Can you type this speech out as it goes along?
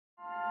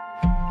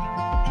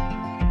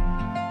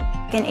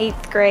In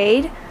 8th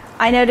grade,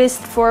 I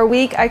noticed for a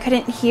week I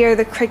couldn't hear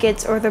the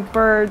crickets or the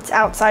birds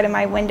outside of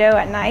my window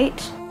at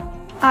night.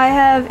 I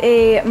have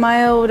a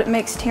mild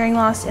mixed hearing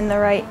loss in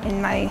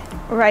my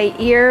right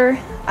ear.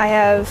 I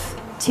have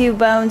 2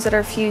 bones that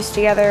are fused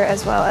together,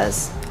 as well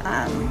as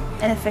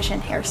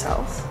inefficient hair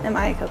cells in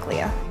my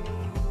cochlea.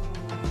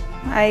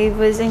 I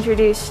was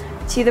introduced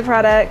to the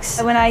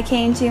products when I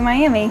came to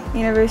Miami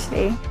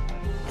University.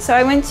 So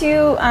I went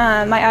to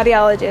my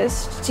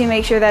audiologist to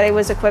make sure that it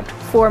was equipped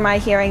for my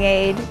hearing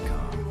aid.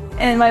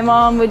 And my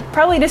mom would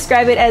probably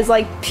describe it as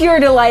like pure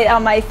delight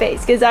on my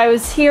face, because I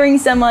was hearing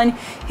someone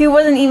who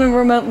wasn't even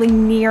remotely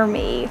near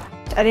me.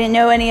 I didn't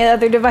know any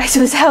other device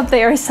was out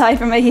there aside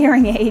from a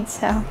hearing aid,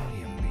 so.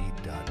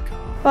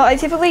 Well, I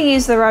typically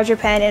use the Roger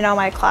pen in all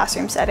my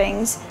classroom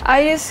settings. I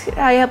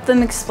help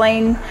them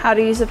explain how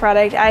to use the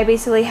product. I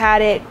basically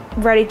had it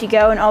ready to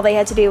go, and all they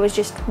had to do was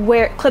just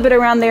clip it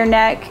around their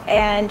neck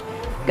and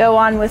go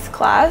on with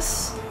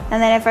class.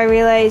 And then if I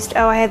realized,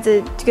 oh, I have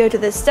to go to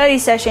the study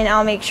session,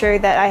 I'll make sure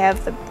that I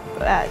have the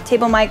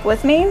table mic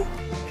with me.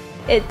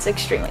 It's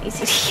extremely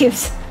easy to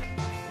use.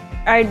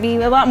 I'd be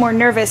a lot more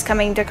nervous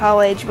coming to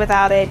college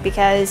without it,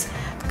 because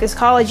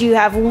college you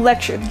have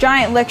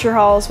giant lecture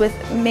halls with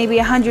maybe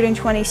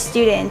 120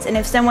 students, and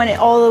if someone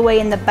all the way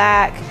in the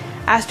back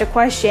asked a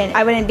question,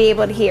 I wouldn't be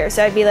able to hear.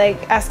 So I'd be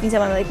like asking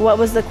someone like, what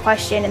was the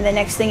question? And the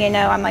next thing you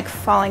know, I'm like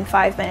falling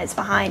 5 minutes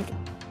behind.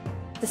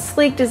 The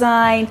sleek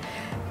design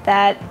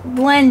that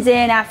blends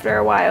in after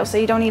a while, so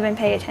you don't even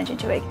pay attention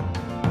to it.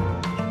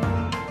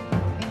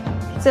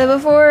 So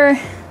before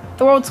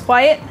the world's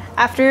quiet,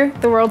 after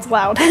the world's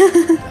loud.